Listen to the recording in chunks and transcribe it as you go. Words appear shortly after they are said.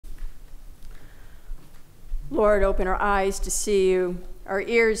Lord, open our eyes to see you, our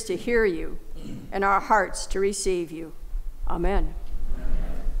ears to hear you, and our hearts to receive you. Amen.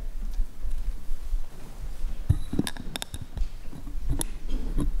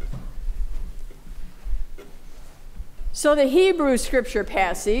 So the Hebrew scripture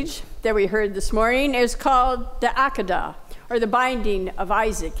passage that we heard this morning is called the Akedah, or the binding of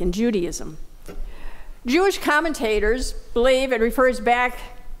Isaac in Judaism. Jewish commentators believe it refers back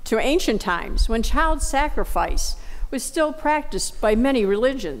to ancient times when child sacrifice was still practiced by many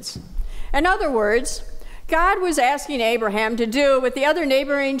religions. In other words, God was asking Abraham to do what the other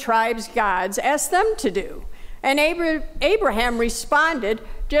neighboring tribes' gods asked them to do. And Abraham responded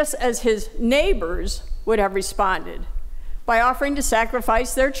just as his neighbors would have responded, by offering to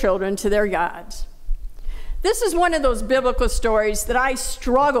sacrifice their children to their gods. This is one of those biblical stories that I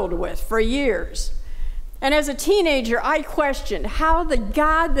struggled with for years. And as a teenager, I questioned how the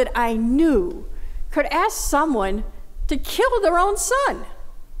God that I knew could ask someone to kill their own son.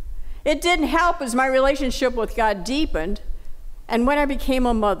 It didn't help as my relationship with God deepened, and when I became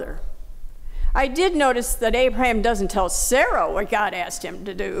a mother. I did notice that Abraham doesn't tell Sarah what God asked him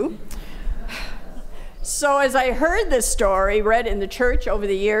to do. So as I heard this story read in the church over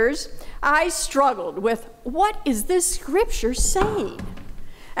the years, I struggled with, what is this scripture saying?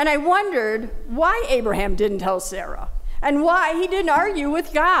 And I wondered why Abraham didn't tell Sarah, and why he didn't argue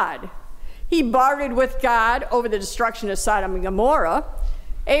with God. He bartered with God over the destruction of Sodom and Gomorrah.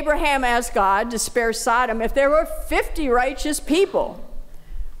 Abraham asked God to spare Sodom if there were 50 righteous people.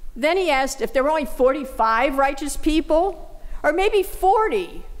 Then he asked if there were only 45 righteous people, or maybe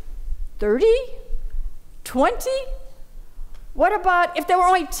 40, 30? 20? What about if there were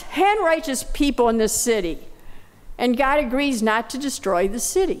only 10 righteous people in this city? And God agrees not to destroy the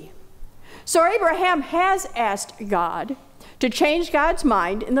city. So Abraham has asked God to change God's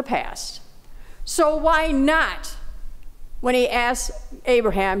mind in the past. So why not when he asked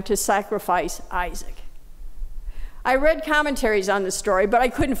Abraham to sacrifice Isaac? I read commentaries on this story, but I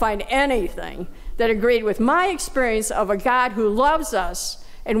couldn't find anything that agreed with my experience of a God who loves us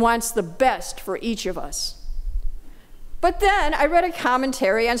and wants the best for each of us. But then I read a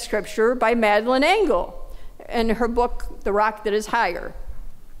commentary on Scripture by Madeleine Engel in her book, The Rock That Is Higher.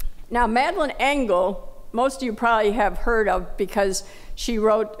 Now, Madeleine Engel, most of you probably have heard of because she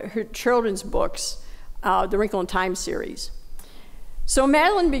wrote her children's books, the Wrinkle in Time series. So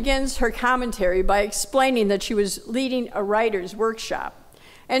Madeleine begins her commentary by explaining that she was leading a writer's workshop,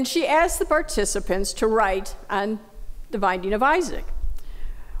 and she asked the participants to write on the binding of Isaac.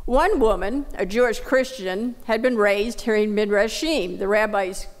 One woman, a Jewish Christian, had been raised hearing Midrashim, the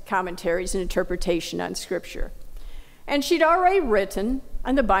rabbi's commentaries and interpretation on Scripture. And she'd already written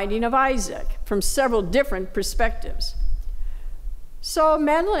on the binding of Isaac from several different perspectives. So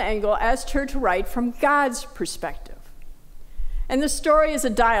Madeleine Engel asked her to write from God's perspective. And the story is a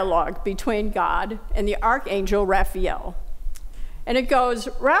dialogue between God and the archangel Raphael. And it goes,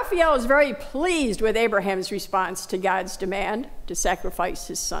 Raphael is very pleased with Abraham's response to God's demand to sacrifice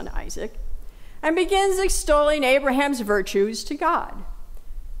his son Isaac, and begins extolling Abraham's virtues to God.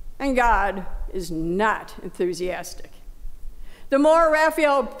 And God is not enthusiastic. The more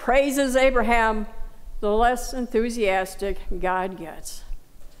Raphael praises Abraham, the less enthusiastic God gets.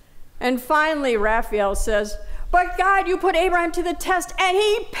 And finally, Raphael says, but God, you put Abraham to the test, and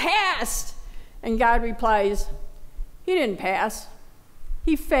he passed. And God replies, he didn't pass.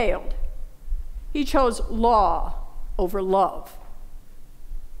 He failed. He chose law over love.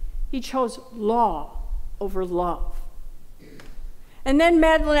 He chose law over love. And then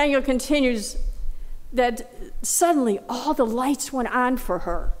Madeleine Engel continues that suddenly all the lights went on for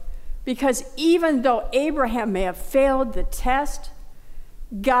her, because even though Abraham may have failed the test,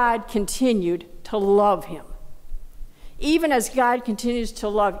 God continued to love him. Even as God continues to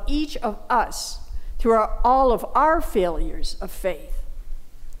love each of us through all of our failures of faith.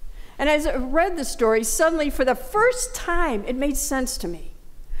 And as I read the story, suddenly for the first time, it made sense to me.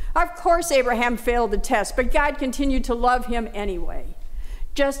 Of course, Abraham failed the test, but God continued to love him anyway,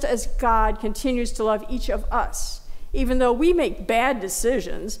 just as God continues to love each of us, even though we make bad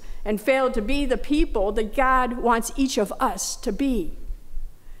decisions and fail to be the people that God wants each of us to be.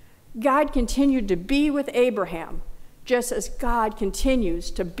 God continued to be with Abraham, just as God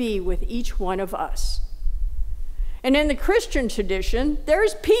continues to be with each one of us. And in the Christian tradition,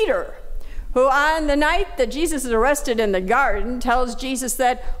 there's Peter, who on the night that Jesus is arrested in the garden tells Jesus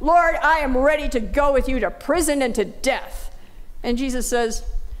that, Lord, I am ready to go with you to prison and to death. And Jesus says,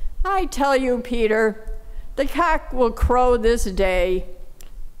 I tell you, Peter, the cock will crow this day.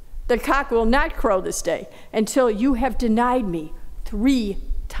 The cock will not crow this day until you have denied me 3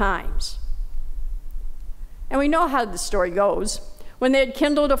 times. And we know how the story goes. When they had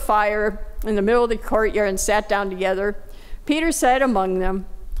kindled a fire in the middle of the courtyard and sat down together, Peter sat among them.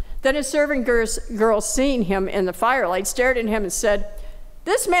 Then a servant girl, seeing him in the firelight, stared at him and said,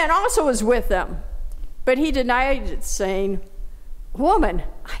 "This man also was with them." But he denied it, saying, "Woman,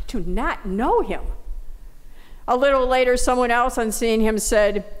 I do not know him." A little later, someone else, on seeing him,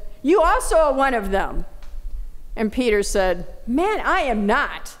 said, "You also are one of them." And Peter said, "Man, I am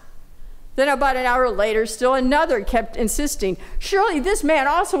not." Then about an hour later, still another kept insisting, "Surely this man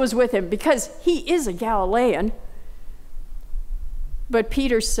also was with him, because he is a Galilean." But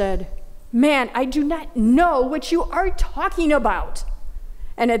Peter said, "Man, I do not know what you are talking about."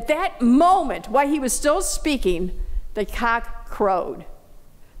 And at that moment, while he was still speaking, the cock crowed.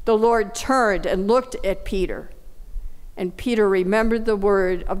 The Lord turned and looked at Peter. And Peter remembered the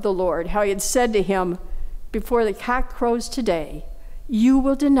word of the Lord, how he had said to him, "Before the cock crows today, you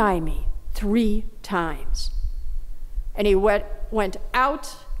will deny me 3 times." And he went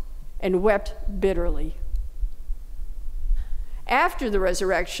out and wept bitterly. After the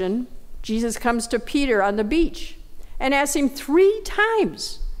resurrection, Jesus comes to Peter on the beach and asks him 3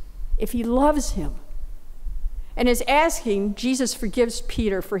 times if he loves him. And as asking, Jesus forgives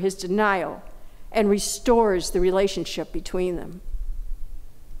Peter for his denial and restores the relationship between them.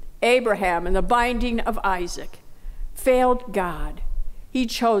 Abraham, in the binding of Isaac, failed God. He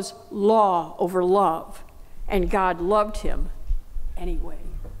chose law over love, and God loved him anyway.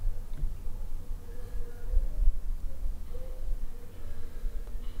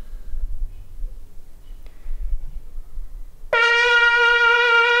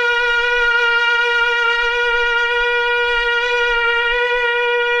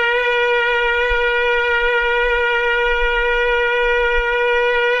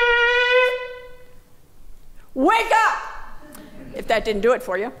 Wake up! If that didn't do it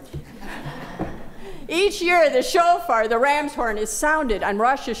for you. Each year, the shofar, the ram's horn, is sounded on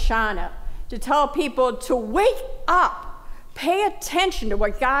Rosh Hashanah to tell people to wake up, pay attention to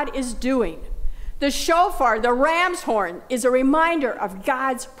what God is doing. The shofar, the ram's horn, is a reminder of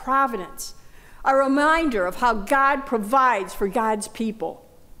God's providence, a reminder of how God provides for God's people.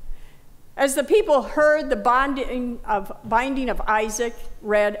 As the people heard the binding of Isaac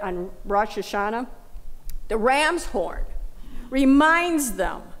read on Rosh Hashanah, the ram's horn reminds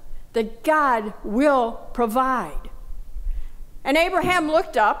them that God will provide. And Abraham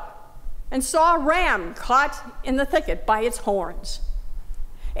looked up and saw a ram caught in the thicket by its horns.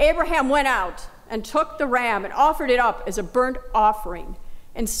 Abraham went out and took the ram and offered it up as a burnt offering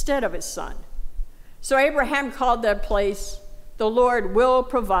instead of his son. So Abraham called that place, "The Lord will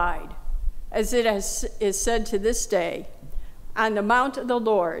provide," as it is said to this day, "On the mount of the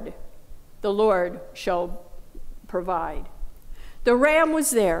Lord shall provide." The ram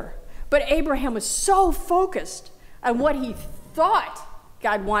was there, but Abraham was so focused on what he thought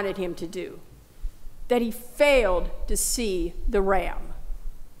God wanted him to do that he failed to see the ram.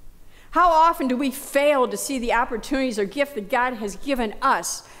 How often do we fail to see the opportunities or gift that God has given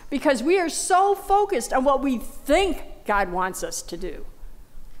us because we are so focused on what we think God wants us to do?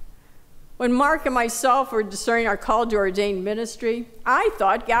 When Mark and myself were discerning our call to ordained ministry, I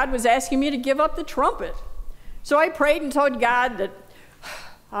thought God was asking me to give up the trumpet. So I prayed and told God that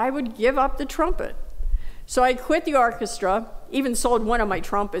I would give up the trumpet. So I quit the orchestra, even sold one of my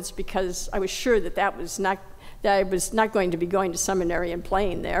trumpets because I was sure that I was not going to be going to seminary and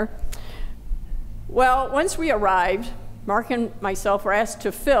playing there. Well, once we arrived, Mark and myself were asked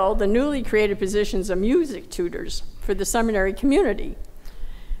to fill the newly created positions of music tutors for the seminary community.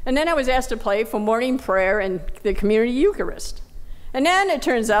 And then I was asked to play for morning prayer and the community Eucharist. And then it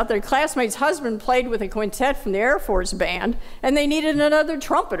turns out that a classmate's husband played with a quintet from the Air Force Band, and they needed another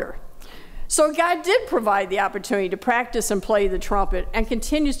trumpeter. So God did provide the opportunity to practice and play the trumpet, and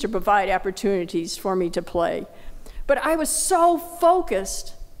continues to provide opportunities for me to play. But I was so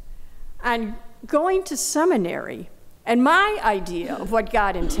focused on going to seminary and my idea of what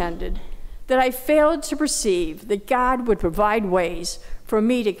God intended that I failed to perceive that God would provide ways for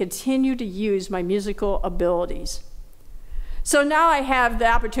me to continue to use my musical abilities. So now I have the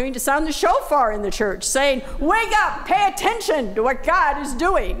opportunity to sound the shofar in the church, saying, "Wake up, pay attention to what God is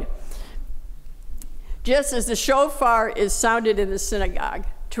doing." Just as the shofar is sounded in the synagogue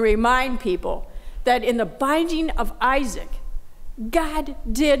to remind people that in the binding of Isaac, God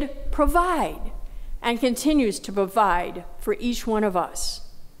did provide and continues to provide for each one of us.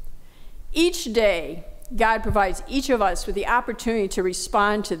 Each day, God provides each of us with the opportunity to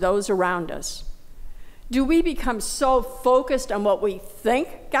respond to those around us. Do we become so focused on what we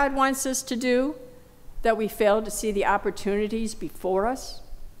think God wants us to do that we fail to see the opportunities before us?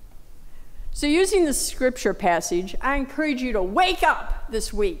 So using the scripture passage, I encourage you to wake up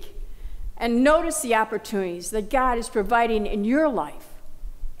this week and notice the opportunities that God is providing in your life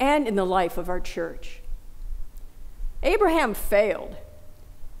and in the life of our church. Abraham failed.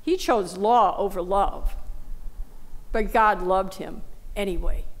 He chose law over love, but God loved him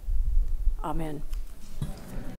anyway. Amen.